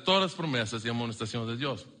verdad de todas las promesas y amonestaciones de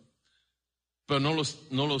Dios. Pero no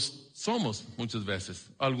los somos muchas veces,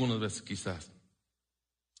 algunas veces quizás.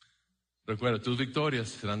 Recuerda, tus victorias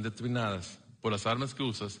serán determinadas por las armas que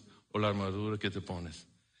usas o la armadura que te pones.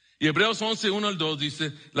 Y Hebreos 11, 1 al 2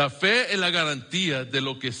 dice, la fe es la garantía de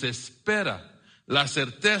lo que se espera, la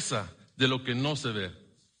certeza de lo que no se ve.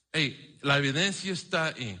 Hey, la evidencia está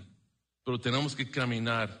ahí, pero tenemos que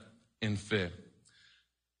caminar en fe.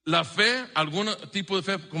 La fe, algún tipo de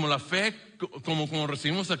fe, como la fe, como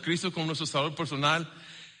recibimos a Cristo como nuestro Salvador personal,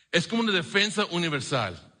 es como una defensa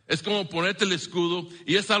universal. Es como ponerte el escudo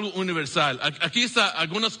y es algo universal. Aquí están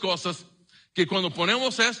algunas cosas que cuando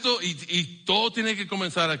ponemos esto y todo tiene que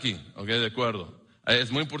comenzar aquí. Ok, de acuerdo.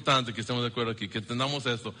 Es muy importante que estemos de acuerdo aquí, que entendamos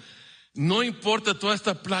esto. No importa toda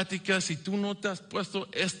esta plática, si tú no te has puesto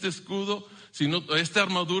este escudo, esta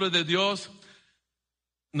armadura de Dios,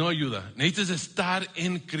 no ayuda. Necesitas estar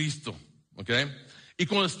en Cristo. ¿Ok? Y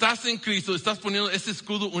cuando estás en Cristo, estás poniendo ese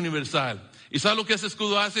escudo universal. ¿Y sabes lo que ese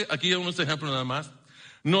escudo hace? Aquí hay unos ejemplos nada más.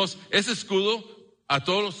 Ese escudo, a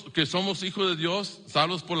todos los que somos hijos de Dios,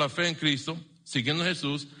 salvos por la fe en Cristo, siguiendo a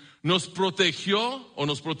Jesús, nos protegió o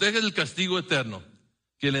nos protege del castigo eterno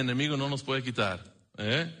que el enemigo no nos puede quitar.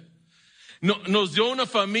 Nos dio una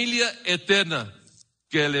familia eterna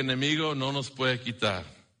que el enemigo no nos puede quitar.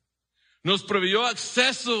 Nos proveyó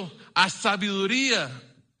acceso a sabiduría,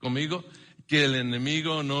 conmigo, que el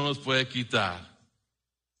enemigo no nos puede quitar.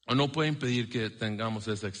 O no puede impedir que tengamos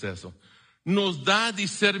ese acceso. Nos da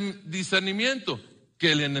discernimiento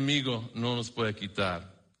que el enemigo no nos puede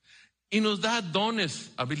quitar. Y nos da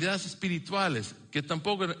dones, habilidades espirituales que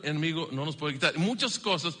tampoco el enemigo no nos puede quitar. Muchas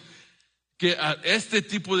cosas que a este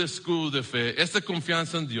tipo de escudo de fe, esta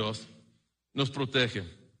confianza en Dios, nos protege.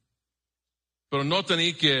 Pero noten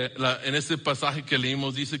ahí que en este pasaje que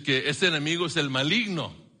leímos dice que ese enemigo es el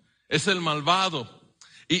maligno, es el malvado.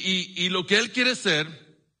 Y lo que él quiere hacer,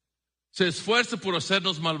 se esfuerza por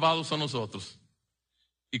hacernos malvados a nosotros.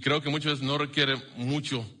 Y creo que muchas veces no requiere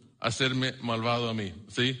mucho hacerme malvado a mí,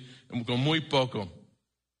 ¿sí? Con muy poco.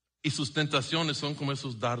 Y sus tentaciones son como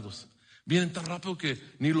esos dardos. Vienen tan rápido que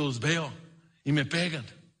ni los veo. Y me pegan.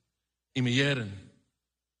 Y me hieren.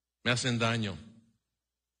 Me hacen daño.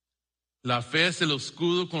 La fe es el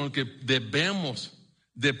escudo con el que debemos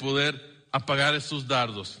de poder apagar esos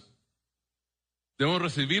dardos. Debemos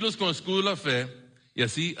recibirlos con el escudo de la fe y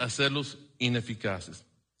así hacerlos ineficaces.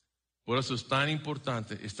 Por eso es tan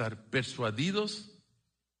importante estar persuadidos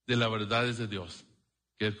de las verdades de Dios,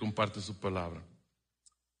 que Él comparte su palabra.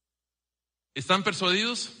 ¿Están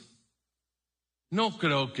persuadidos? No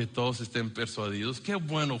creo que todos estén persuadidos. Qué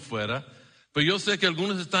bueno fuera. Pero yo sé que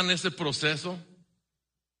algunos están en ese proceso.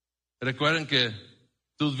 Recuerden que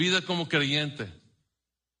tu vida como creyente,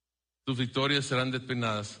 tus victorias serán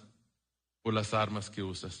determinadas por las armas que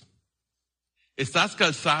usas. ¿Estás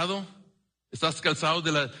calzado? ¿Estás calzado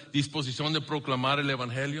de la disposición de proclamar el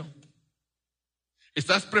Evangelio?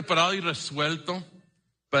 ¿Estás preparado y resuelto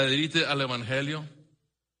para adherirte al Evangelio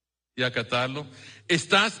y acatarlo?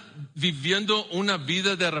 ¿Estás viviendo una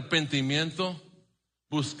vida de arrepentimiento,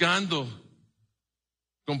 buscando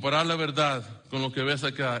comparar la verdad con lo que ves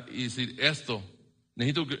acá y decir,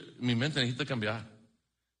 mi mente necesita cambiar?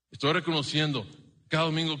 Estoy reconociendo cada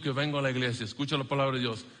domingo que vengo a la iglesia, escucho la palabra de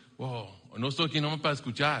Dios. Wow, no estoy aquí nomás para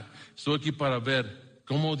escuchar, estoy aquí para ver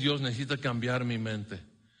cómo Dios necesita cambiar mi mente,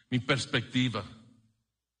 mi perspectiva.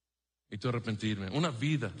 Necesito arrepentirme. Una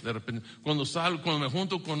vida de arrepentimiento. Cuando me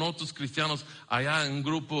junto con otros cristianos allá en un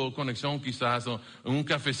grupo de conexión quizás, o en un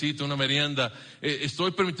cafecito, una merienda,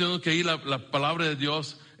 estoy permitiendo que ahí la palabra de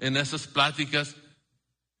Dios en esas pláticas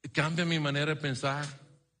cambie mi manera de pensar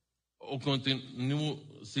o continúo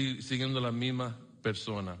siguiendo la misma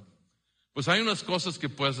persona. Pues hay unas cosas que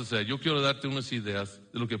puedes hacer. Yo quiero darte unas ideas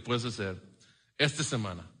de lo que puedes hacer esta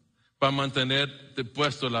semana para mantenerte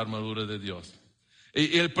puesto en la armadura de Dios.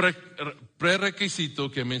 Y el prerequisito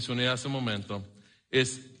que mencioné hace un momento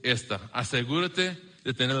es esta. Asegúrate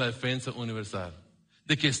de tener la defensa universal,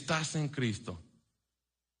 de que estás en Cristo.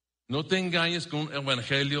 No te engañes con un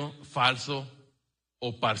evangelio falso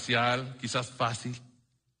o parcial, quizás fácil.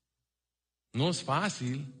 No es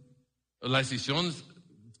fácil. La decisión,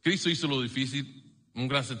 Cristo hizo lo difícil en un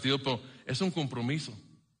gran sentido, pero es un compromiso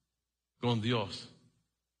con Dios.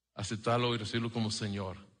 Aceptarlo y recibirlo como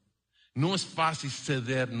Señor. No es fácil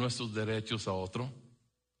ceder nuestros derechos a otro,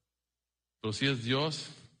 pero si es Dios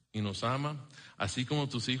y nos ama, así como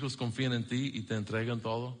tus hijos confían en ti y te entregan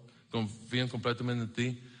todo, confían completamente en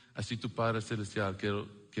ti, así tu Padre Celestial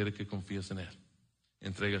quiere que confíes en Él,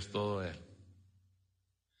 entregues todo a Él.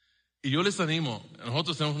 Y yo les animo,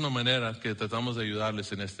 nosotros tenemos una manera que tratamos de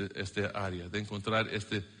ayudarles en este área, de encontrar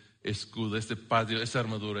este escudo, este patio, esta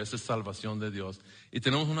armadura, esta salvación de Dios. Y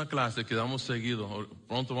tenemos una clase que damos seguido.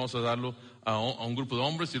 Pronto vamos a darlo a un grupo de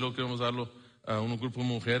hombres y luego queremos darlo a un grupo de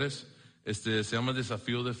mujeres. Se llama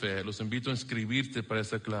Desafío de Fe. Los invito a inscribirte para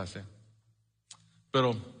esa clase.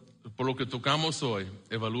 Pero por lo que tocamos hoy,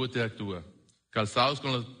 evalúate y actúa. Calzados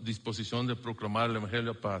con la disposición de proclamar el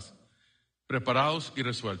Evangelio de paz. Preparados y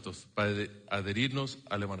resueltos para adherirnos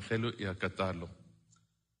al Evangelio y acatarlo.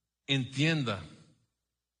 Entienda.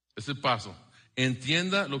 Ese paso.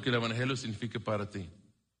 Entienda lo que el Evangelio significa para ti.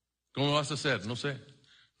 ¿Cómo vas a hacer? No sé.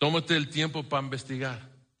 Tómate el tiempo para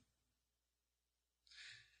investigar.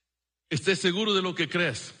 Esté seguro de lo que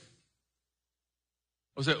crees.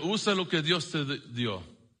 O sea, usa lo que Dios te dio.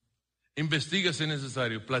 Investiga si es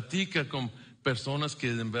necesario. Platica con personas que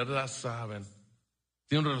en verdad saben,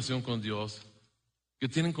 tienen relación con Dios, que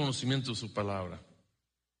tienen conocimiento de su palabra.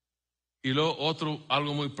 Y luego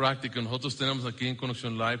algo muy práctico, nosotros tenemos aquí en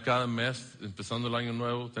Conexión Live cada mes, empezando el año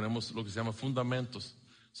nuevo, tenemos lo que se llama fundamentos.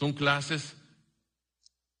 Son clases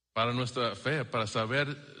para nuestra fe, para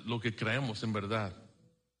saber lo que creemos en verdad.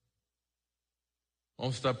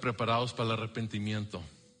 Vamos a estar preparados para el arrepentimiento.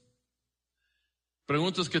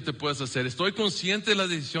 Preguntas que te puedes hacer. ¿Estoy consciente de las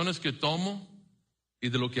decisiones que tomo y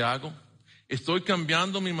de lo que hago? ¿Estoy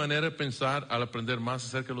cambiando mi manera de pensar al aprender más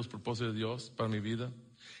acerca de los propósitos de Dios para mi vida?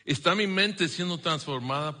 ¿Está mi mente siendo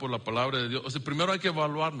transformada por la palabra de Dios? O sea, primero hay que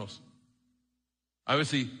evaluarnos. A ver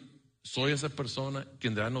si soy esa persona que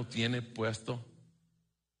en realidad no tiene puesto,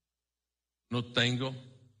 no tengo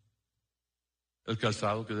el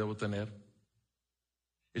calzado que debo tener.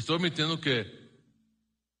 Estoy admitiendo que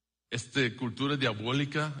esta cultura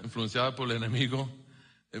diabólica, influenciada por el enemigo,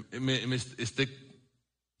 me esté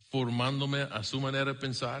formándome a su manera de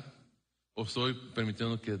pensar, o estoy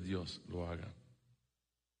permitiendo que Dios lo haga.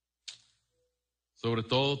 Sobre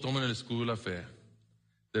todo, tomen el escudo de la fe.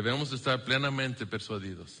 Debemos estar plenamente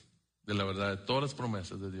persuadidos de la verdad de todas las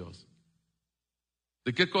promesas de Dios.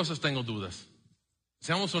 ¿De qué cosas tengo dudas?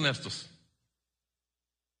 Seamos honestos.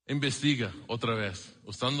 Investiga otra vez,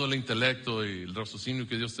 usando el intelecto y el raciocinio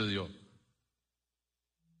que Dios te dio.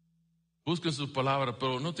 Busca en su palabra,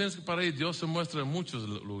 pero no tienes que parar ahí. Dios se muestra en muchos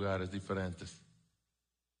lugares diferentes.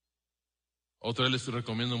 Otra vez les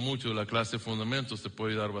recomiendo mucho la clase de fundamentos, te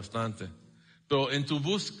puede ayudar bastante. Pero en tu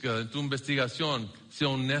búsqueda, en tu investigación, sea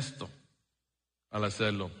honesto al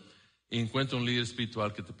hacerlo. y encuentra un líder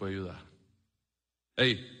espiritual que te puede ayudar.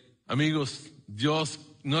 Hey, amigos, Dios,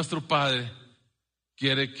 nuestro Padre,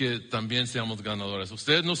 quiere que también seamos ganadores.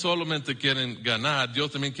 Ustedes no solamente quieren ganar,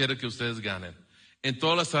 Dios también quiere que ustedes ganen. En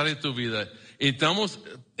todas las áreas de tu vida. Necesitamos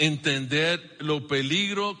entender lo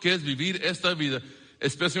peligro que es vivir esta vida,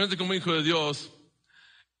 especialmente como hijo de Dios,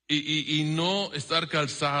 y no estar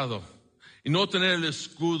calzado, y no tener el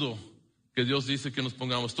escudo que Dios dice que nos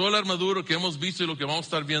pongamos. Toda la armadura que hemos visto y lo que vamos a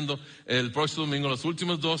estar viendo el próximo domingo, las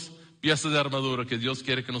últimas 2 piezas de armadura que Dios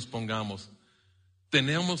quiere que nos pongamos.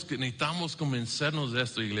 Necesitamos convencernos de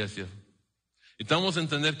esto, iglesia. Necesitamos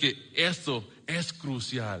entender que esto es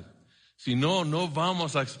crucial. Si no, no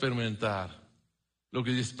vamos a experimentar lo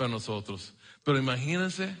que dice para nosotros. Pero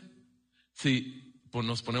imagínense si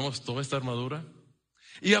nos ponemos toda esta armadura.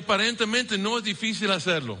 Y aparentemente no es difícil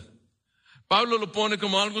hacerlo. Pablo lo pone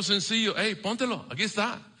como algo sencillo. Hey, póntelo, aquí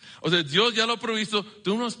está. O sea, Dios ya lo ha provisto,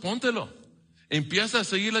 tú no póntelo. Empieza a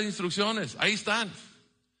seguir las instrucciones, ahí están.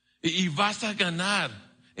 Y vas a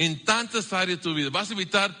ganar en tantas áreas de tu vida. Vas a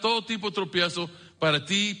evitar todo tipo de tropiezo para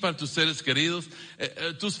ti y para tus seres queridos.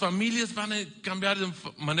 Tus familias van a cambiar de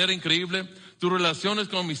manera increíble. Tus relaciones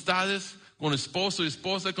con amistades, con esposo y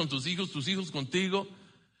esposa, con tus hijos contigo.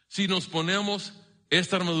 Si nos ponemos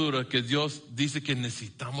esta armadura que Dios dice que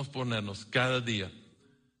necesitamos ponernos cada día,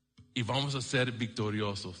 y vamos a ser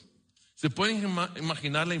victoriosos. ¿Se pueden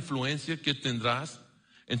imaginar la influencia que tendrás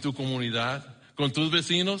en tu comunidad, con tus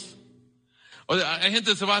vecinos? O sea, hay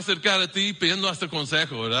gente que se va a acercar a ti pidiendo hasta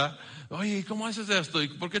consejo, ¿verdad? Oye, ¿cómo haces esto? ¿Y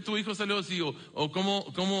por qué tu hijo salió así? ¿O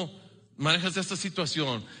cómo manejas esta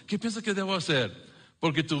situación? ¿Qué piensas que debo hacer?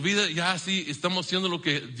 Porque tu vida ya así estamos haciendo lo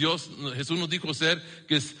que Jesús nos dijo ser,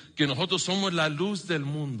 que es que nosotros somos la luz del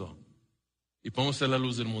mundo. Y podemos ser la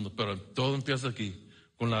luz del mundo, pero todo empieza aquí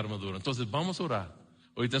con la armadura. Entonces vamos a orar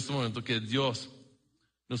ahorita en este momento que Dios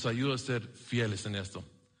nos ayude a ser fieles en esto.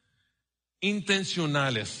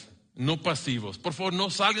 Intencionales, no pasivos. Por favor, no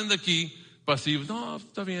salgan de aquí pasivos. No,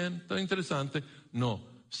 está bien, está interesante. No,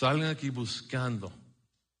 salgan de aquí buscando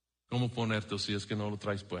cómo ponerte si es que no lo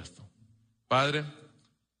traes puesto. Padre,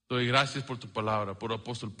 doy gracias por tu palabra, por el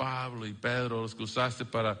apóstol Pablo y Pedro, los que usaste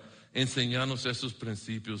para enseñarnos estos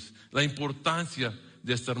principios, la importancia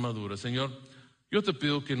de esta armadura. Señor, yo te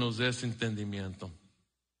pido que nos des entendimiento.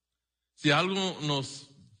 Si algo nos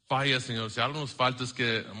falla, Señor, si algo nos falta, es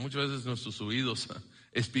que muchas veces nuestros oídos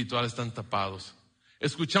espirituales están tapados.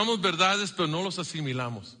 Escuchamos verdades, pero no los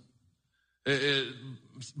asimilamos.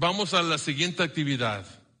 Vamos a la siguiente actividad.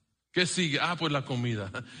 ¿Qué sigue? Pues la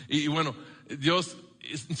comida. Y bueno, Dios,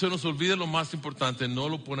 se nos olvida lo más importante, no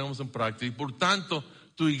lo ponemos en práctica. Y por tanto,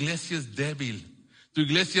 tu iglesia es débil. Tu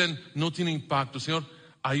iglesia no tiene impacto. Señor,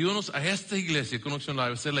 ayúdanos a esta iglesia, Conexión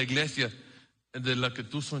Live, a ser la iglesia de la que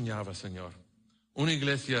tú soñabas, Señor. Una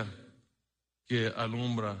iglesia que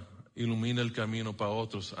alumbra, ilumina el camino para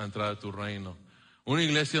otros a entrar a tu reino. Una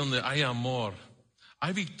iglesia donde hay amor,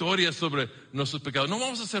 hay victoria sobre nuestros pecados. No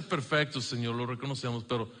vamos a ser perfectos, Señor, lo reconocemos,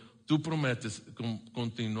 pero tú prometes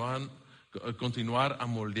continuar a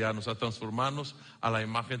moldearnos, a transformarnos a la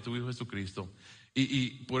imagen de tu Hijo Jesucristo.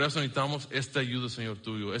 Y por eso necesitamos esta ayuda, Señor,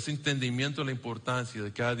 tuyo, ese entendimiento de la importancia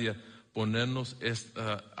de cada día ponernos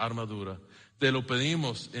esta armadura. Te lo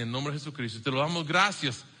pedimos en nombre de Jesucristo y te lo damos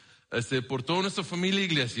gracias por toda nuestra familia e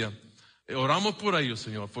iglesia. Oramos por ellos,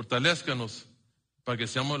 Señor, fortalézcanos para que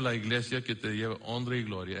seamos la iglesia que te lleve honra y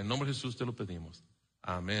gloria. En nombre de Jesús te lo pedimos.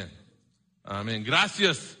 Amén. Amén.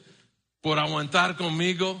 Gracias por aguantar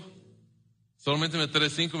conmigo. Solamente me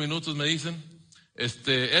 5 minutos, me dicen.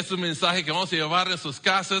 Este es un mensaje que vamos a llevar a nuestras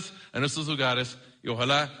casas, a nuestros hogares, y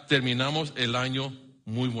ojalá terminamos el año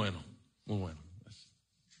muy bueno, muy bueno.